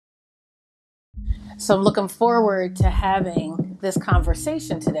So I'm looking forward to having this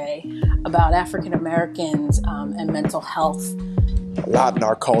conversation today about African Americans and mental health. A lot in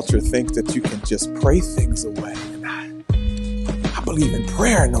our culture think that you can just pray things away. And I believe in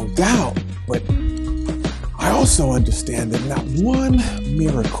prayer, no doubt. But I also understand that not one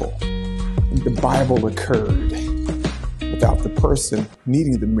miracle in the Bible occurred without the person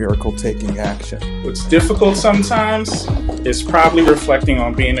needing the miracle taking action. What's difficult sometimes is probably reflecting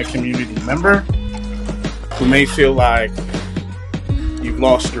on being a community member who may feel like you've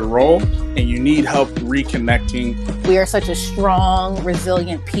lost your role and you need help reconnecting. We are such a strong,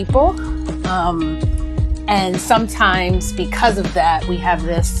 resilient people. And sometimes because of that, we have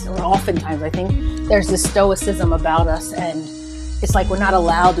this, or oftentimes I think, there's this stoicism about us. And it's like we're not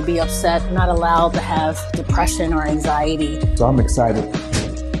allowed to be upset, we're not allowed to have depression or anxiety. So I'm excited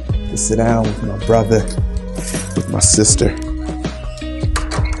to sit down with my brother, with my sister,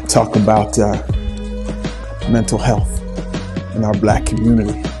 and talk about mental health in our Black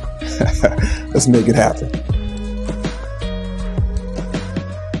community. Let's make it happen.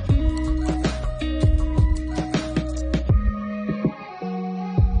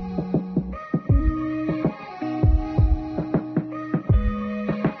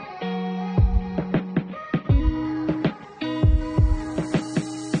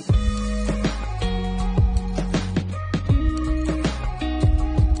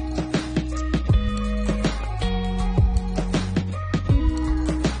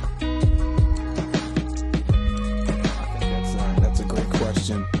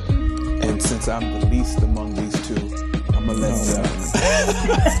 And since I'm the least among these two, I'm gonna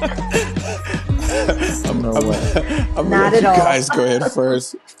let you guys go ahead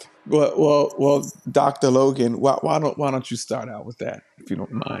first. Well, Dr. Logan, why don't you start out with that, if you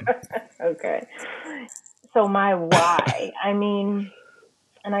don't mind? Okay. So my why, I mean,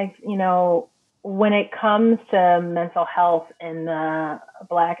 and when it comes to mental health in the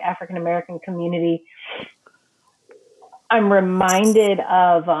Black African American community, I'm reminded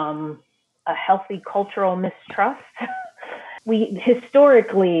of a healthy cultural mistrust. We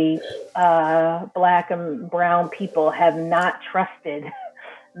historically, Black and brown people have not trusted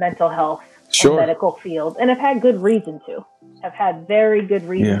mental health and medical field, and have had good reason to. Have had very good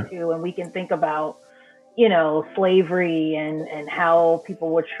reason to, and we can think about, slavery and how people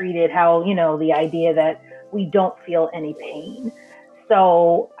were treated, how, the idea that we don't feel any pain.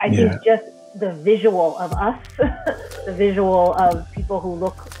 So I think just the visual of us, the visual of people who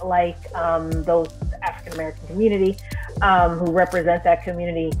look like those African American community, who represent that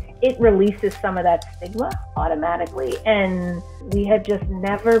community, it releases some of that stigma automatically. And we have just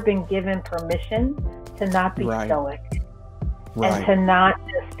never been given permission to not be stoic and to not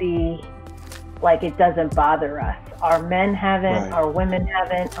just be like it doesn't bother us. Our men haven't, our women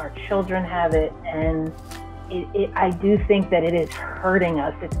haven't, our children have it, and I do think that it is hurting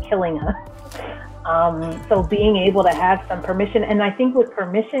us. It's killing us. So being able to have some permission, and I think with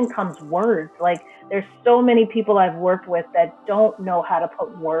permission comes words. Like there's so many people I've worked with that don't know how to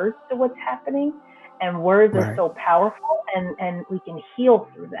put words to what's happening, and words are so powerful, and we can heal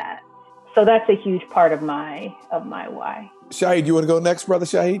through that. So that's a huge part of my why. Shahid, you want to go next, brother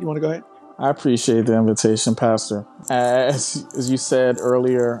Shahid? You want to go ahead? I appreciate the invitation, Pastor. As you said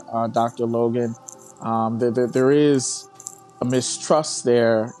earlier, Dr. Logan, there is a mistrust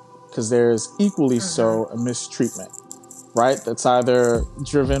there, because there is equally so a mistreatment, right? That's either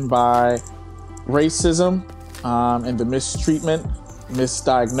driven by racism and the mistreatment,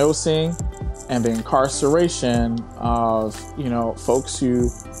 misdiagnosing, and the incarceration of, folks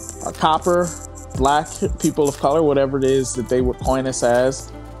who are copper, Black, people of color, whatever it is that they would coin us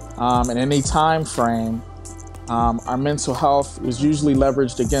as. In any time frame, our mental health is usually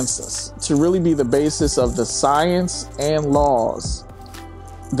leveraged against us to really be the basis of the science and laws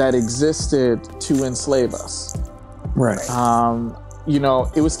that existed to enslave us. Right.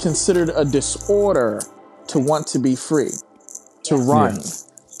 It was considered a disorder to want to be free, to run,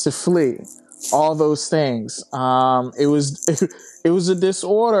 to flee, all those things. It was a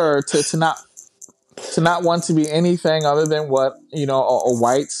disorder to not want to be anything other than what, a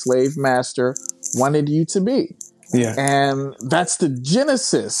white slave master wanted you to be. Yeah. And that's the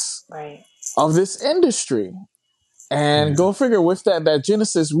genesis of this industry. And go figure, with that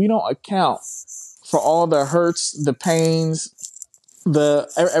genesis, we don't account for all the hurts, the pains,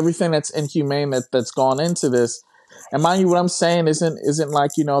 everything that's inhumane that's gone into this. And mind you, what I'm saying isn't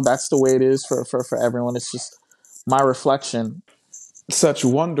like, that's the way it is for everyone. It's just my reflection. Such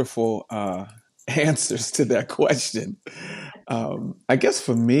wonderful answers to that question. I guess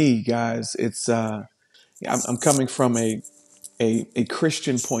for me, guys, it's I'm coming from a a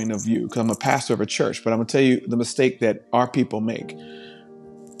Christian point of view, because I'm a pastor of a church, but I'm going to tell you the mistake that our people make.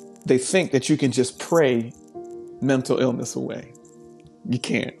 They think that you can just pray mental illness away. You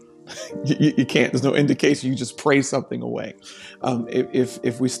can't. You can't. There's no indication you just pray something away.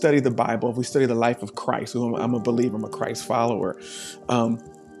 If we study the Bible, if we study the life of Christ, I'm a believer, I'm a Christ follower,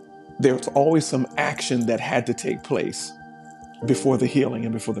 there's always some action that had to take place before the healing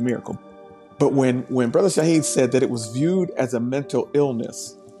and before the miracle. But when Brother Shahid said that it was viewed as a mental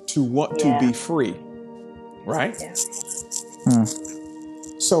illness to want to be free, right? Yeah.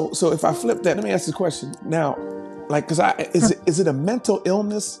 So if I flip that, let me ask you a question now. Like, is it a mental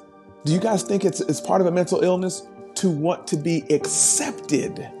illness? Do you guys think it's part of a mental illness to want to be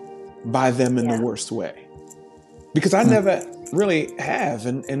accepted by them in the worst way? Because I never really have,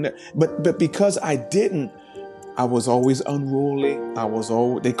 but because I didn't, I was always unruly.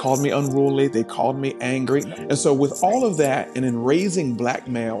 They called me unruly. They called me angry. And so with all of that, and in raising black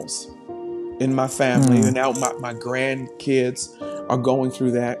males in my family, and now my grandkids are going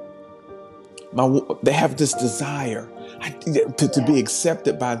through that, they have this desire to be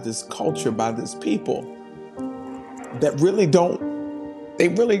accepted by this culture, by this people that really don't.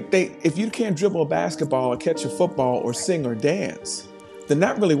 If you can't dribble a basketball or catch a football or sing or dance, they're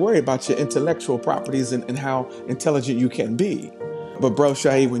not really worried about your intellectual properties and how intelligent you can be. But Bro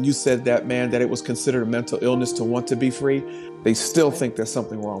Shahid, when you said that, man, that it was considered a mental illness to want to be free, they still think there's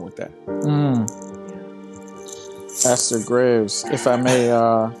something wrong with that. Pastor Graves, if I may,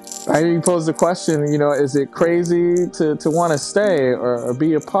 I hear you pose the question, is it crazy to want to stay or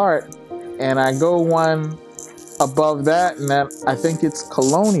be a part? And I go one above that, and that I think it's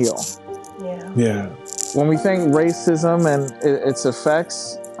colonial. Yeah. When we think racism and its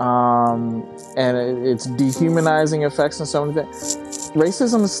effects, and its dehumanizing effects and so many things,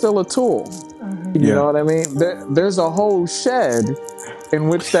 racism is still a tool. You know what I mean? There's a whole shed in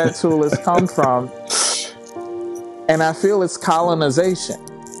which that tool has come from. And I feel it's colonization,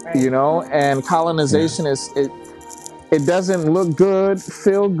 and colonization it doesn't look good,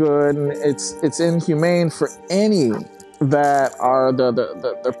 feel good, and it's inhumane for any that are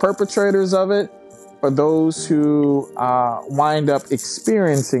the perpetrators of it, or those who wind up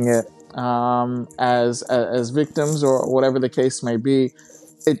experiencing it as victims or whatever the case may be.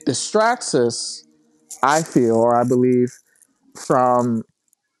 It distracts us, I feel, or I believe, from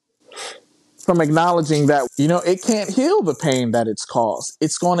acknowledging that, it can't heal the pain that it's caused.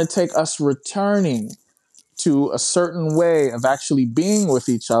 It's going to take us returning to a certain way of actually being with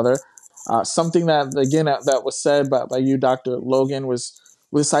each other. Something that, again, that was said by you, Dr. Logan, was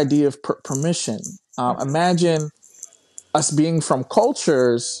this idea of permission. Imagine us being from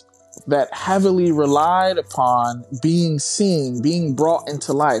cultures that heavily relied upon being seen, being brought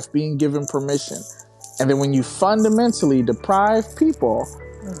into life, being given permission. And then when you fundamentally deprive people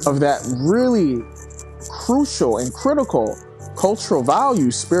of that really crucial and critical cultural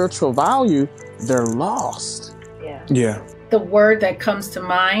value, spiritual value, they're lost. Yeah. The word that comes to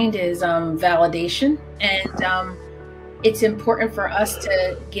mind is validation. And it's important for us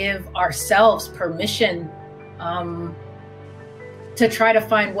to give ourselves permission to try to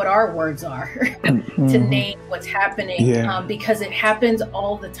find what our words are, to name what's happening, because it happens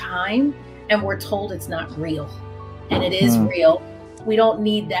all the time and we're told it's not real. And it is real. We don't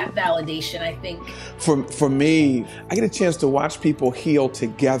need that validation, I think. For me, I get a chance to watch people heal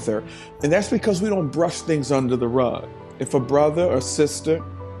together. And that's because we don't brush things under the rug. If a brother or sister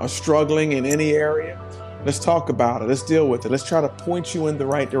are struggling in any area, let's talk about it. Let's deal with it. Let's try to point you in the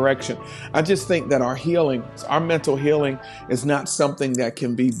right direction. I just think that our healing, our mental healing, is not something that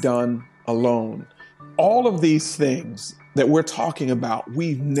can be done alone. All of these things that we're talking about,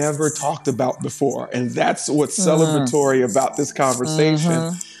 we've never talked about before. And that's what's celebratory about this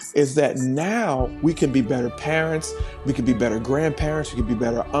conversation, is that now we can be better parents, we can be better grandparents, we can be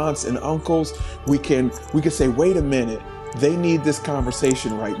better aunts and uncles. We can say, wait a minute, they need this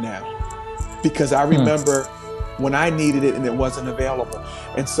conversation right now. Because I remember when I needed it and it wasn't available.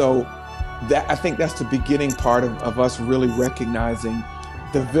 And so I think that's the beginning part of us really recognizing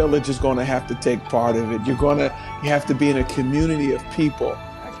the village is going to have to take part of it. You have to be in a community of people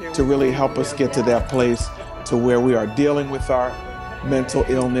to really help us get to that place to where we are dealing with our mental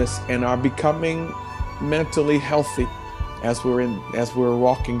illness and are becoming mentally healthy as we're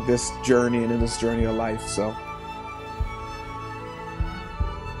walking this journey and in this journey of life. So